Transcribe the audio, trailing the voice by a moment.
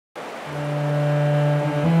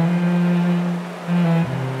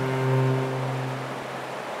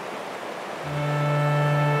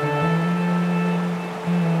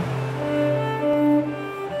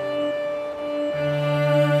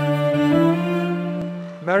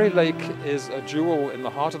Mary Lake is a jewel in the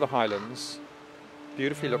heart of the Highlands,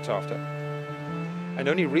 beautifully looked after, and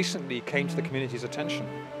only recently came to the community's attention.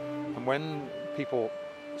 And when people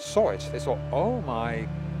saw it, they thought, oh my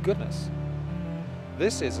goodness,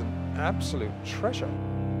 this is an absolute treasure.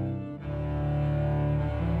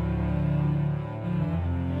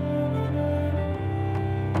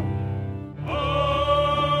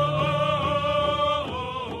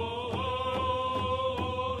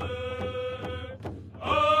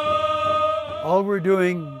 All we're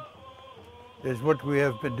doing is what we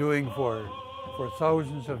have been doing for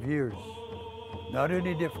thousands of years, not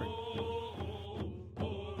any different.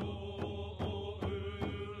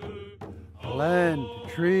 The land, the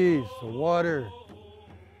trees, the water,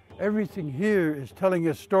 everything here is telling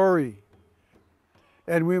a story,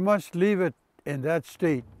 and we must leave it in that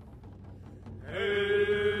state.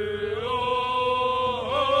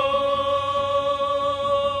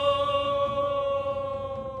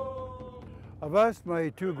 I've asked my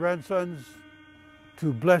two grandsons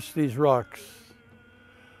to bless these rocks.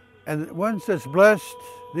 And once it's blessed,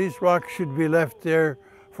 these rocks should be left there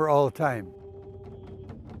for all time.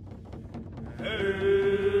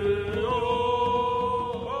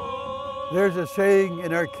 There's a saying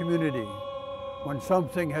in our community, when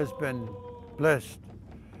something has been blessed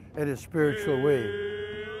in a spiritual way,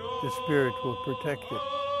 the Spirit will protect it.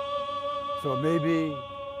 So maybe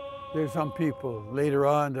there's some people later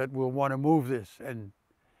on that will want to move this, and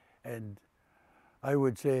I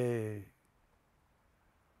would say,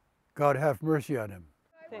 God have mercy on him.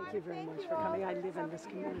 Thank you very much for coming. I live in this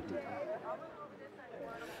community.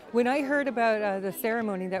 When I heard about the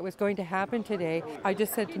ceremony that was going to happen today, I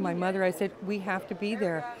just said to my mother, I said, we have to be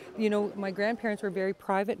there. You know, my grandparents were very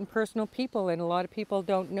private and personal people, and a lot of people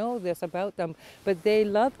don't know this about them, but they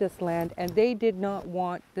loved this land, and they did not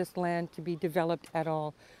want this land to be developed at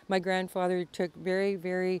all. My grandfather took very,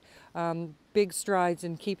 very big strides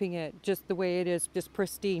in keeping it just the way it is, just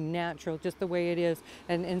pristine, natural, just the way it is,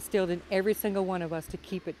 and instilled in every single one of us to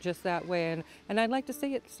keep it just that way. And I'd like to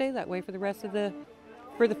see it stay that way for the rest of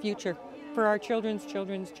for the future, for our children's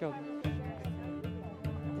children's children.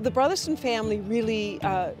 The Brotherson family really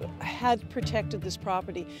had protected this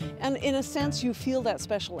property, and in a sense you feel that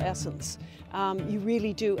special essence. You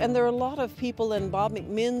really do. And there are a lot of people in Bob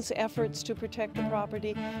McMinn's efforts to protect the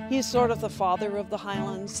property. He's sort of the father of the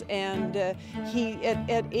Highlands, and he,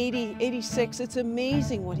 at 86, it's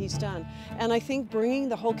amazing what he's done. And I think bringing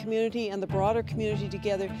the whole community and the broader community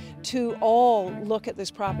together to all look at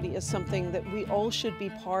this property as something that we all should be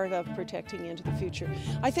part of protecting into the future.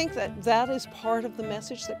 I think that that is part of the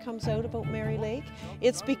message that comes out about Mary Lake.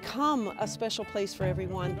 It's become a special place for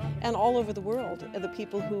everyone, and all over the world, the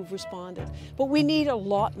people who've responded. But we need a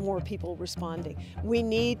lot more people responding. We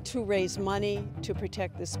need to raise money to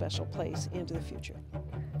protect this special place into the future.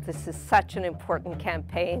 This is such an important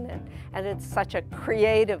campaign, and it's such a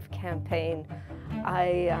creative campaign.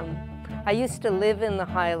 I used to live in the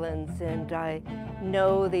Highlands, and I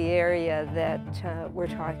know the area that we're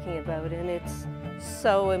talking about, and it's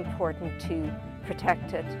so important to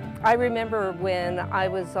protect it. I remember when I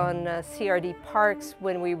was on CRD Parks,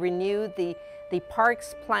 when we renewed the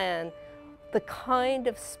Parks plan, the kind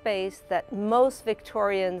of space that most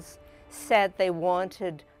Victorians said they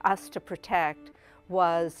wanted us to protect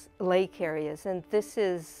was lake areas. And this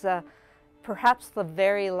is perhaps the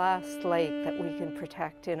very last lake that we can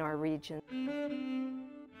protect in our region.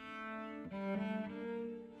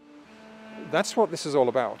 That's what this is all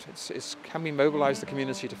about. It's can we mobilize the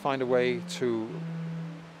community to find a way to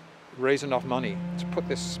raise enough money to put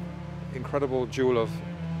this incredible jewel of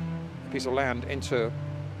a piece of land into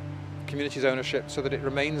community's ownership, so that it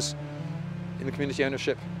remains in the community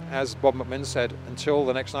ownership, as Bob McMinn said, until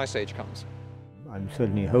the next ice age comes. I'm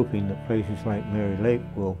certainly hoping that places like Mary Lake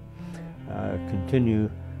will continue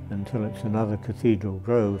until it's another cathedral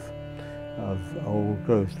grove of old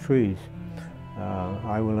growth trees.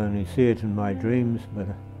 I will only see it in my dreams, but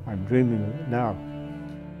I'm dreaming of it now.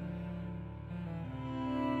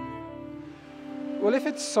 Well, if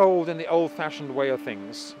it's sold in the old-fashioned way of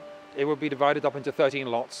things, it would be divided up into 13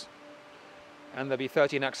 lots, and there'll be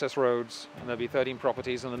 13 access roads, and there'll be 13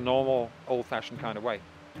 properties in the normal old-fashioned kind of way.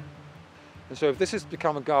 And so if this has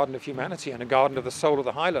become a garden of humanity and a garden of the soul of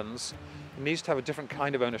the Highlands, it needs to have a different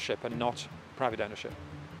kind of ownership and not private ownership.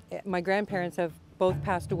 My grandparents have both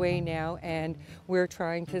passed away now, and we're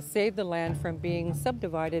trying to save the land from being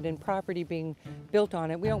subdivided and property being built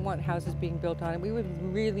on it. We don't want houses being built on it. We would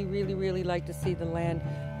really, really, really like to see the land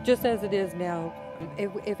just as it is now.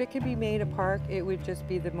 If it could be made a park, it would just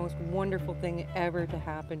be the most wonderful thing ever to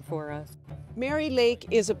happen for us. Mary Lake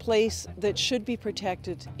is a place that should be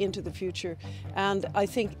protected into the future, and I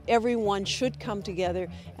think everyone should come together,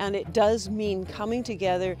 and it does mean coming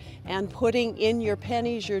together and putting in your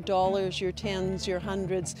pennies, your dollars, your tens, your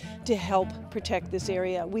hundreds to help protect this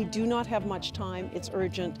area. We do not have much time, it's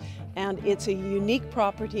urgent, and it's a unique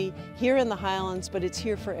property here in the Highlands, but it's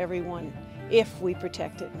here for everyone if we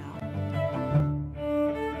protect it now.